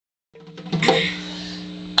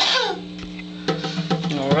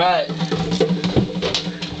Alright.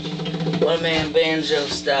 What a man, Banjo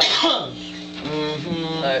style.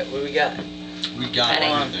 Alright, what we got? We got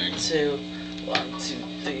everything. 1, 2,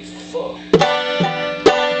 3, 4.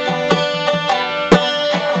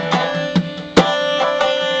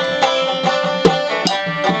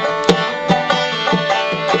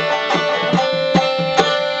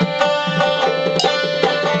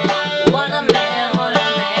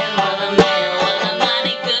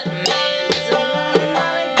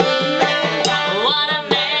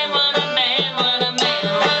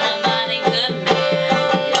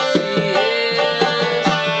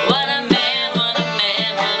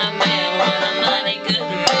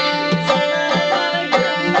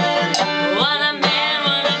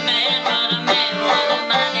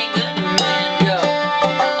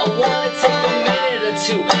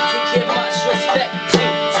 To give much respect to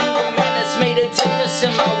the man that's made a difference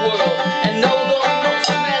in my world. And although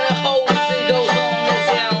no matter how it goes on this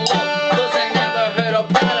down low, cause I never heard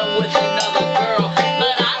about it with another girl.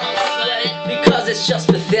 But I don't sweat it, because it's just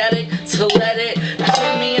pathetic to let it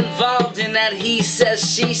get me involved in that he says,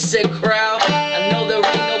 she said crowd. I know there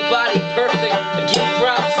ain't nobody perfect, but give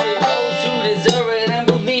props to those who deserve it and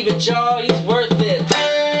believe it, y'all, he's worth it.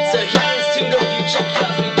 So here's to the future,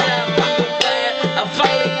 cause we down through the plan. I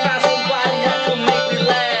finally found somebody that could make me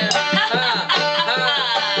laugh.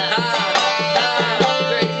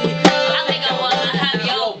 Crazy. I think I wanna have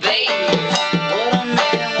your baby. What a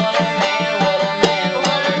man, what a man, what a man,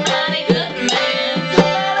 What a mighty good man.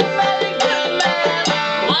 what a mighty good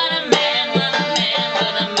man. What a man, what a man,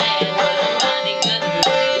 what a man, what a mighty good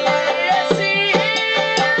man. Yes, he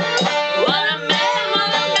is. What a man,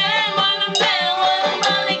 what a man, what a man, what a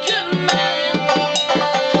mighty good man.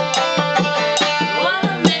 What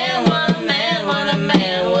a man, what a man, what a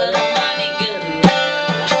man, what a mighty good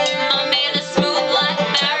man. My man is smooth like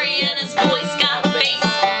Barry and his voice got bass.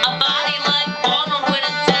 A body like Arnold with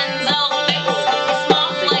a Denzel face. He's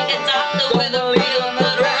smart like a doctor with a real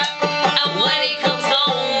good rap. And when he comes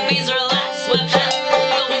home, he's relaxed with that.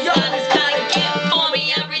 He's got a gift for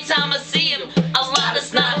me every time I see him. A lot of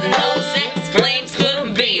snot nose ex claims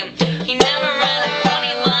couldn't be him. He never read a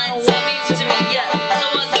funny line to me yet. So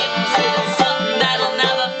I give him something that I'll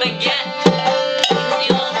never forget. He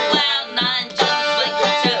looks loud, nine just like the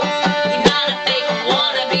tips. He's not a fake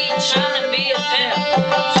wannabe, trying to be a pimp.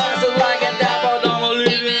 Sounds like a dapper, don't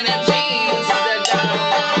believe in the jeans. That got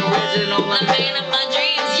original. The man of my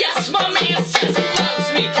dreams, Yes, my man says he loves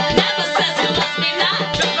me. never says he loves me not.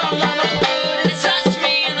 Just don't love my good. It touched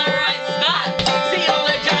me in the right spot. See all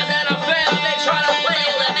the guys that I failed, they try to play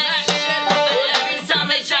with that shit. But every time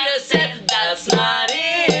they try to say that's not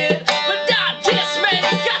it. But not this man,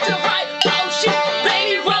 he's got the right motion.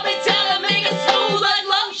 Baby, rub me down and make it smooth like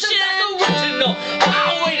lotion. That's original,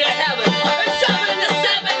 highway to heaven. And 7 to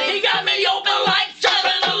 7, he got me open like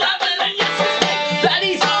 7-Eleven. And yes, it's me that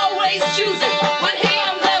he's always choosing. When he,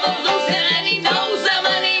 I'm never losing. And he knows that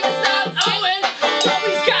my name is not Owen. So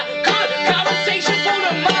he's got good conversation for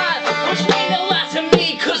the mind, which mean a lot to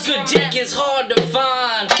me, cause good dick is hard to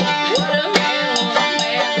find. What a man, what a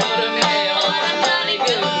man, what a man. What a mighty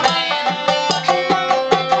good man.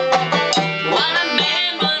 What a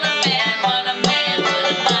man, what a man, what a man, what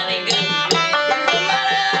a mighty good man.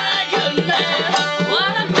 Good man.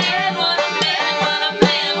 What a man, what a man, what a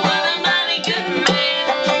man, what a mighty good man.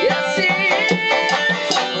 Yes, he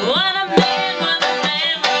is. What a man, what a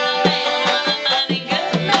man, what a man, what a mighty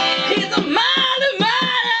good man. He's a mighty,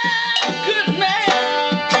 mighty good man.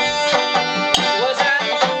 What's that?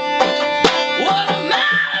 What a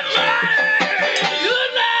mighty, mighty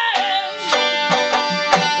good man.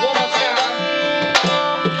 One more time.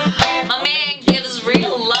 My man gives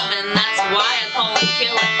real loving, that's why I call him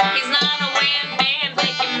killer. He's not a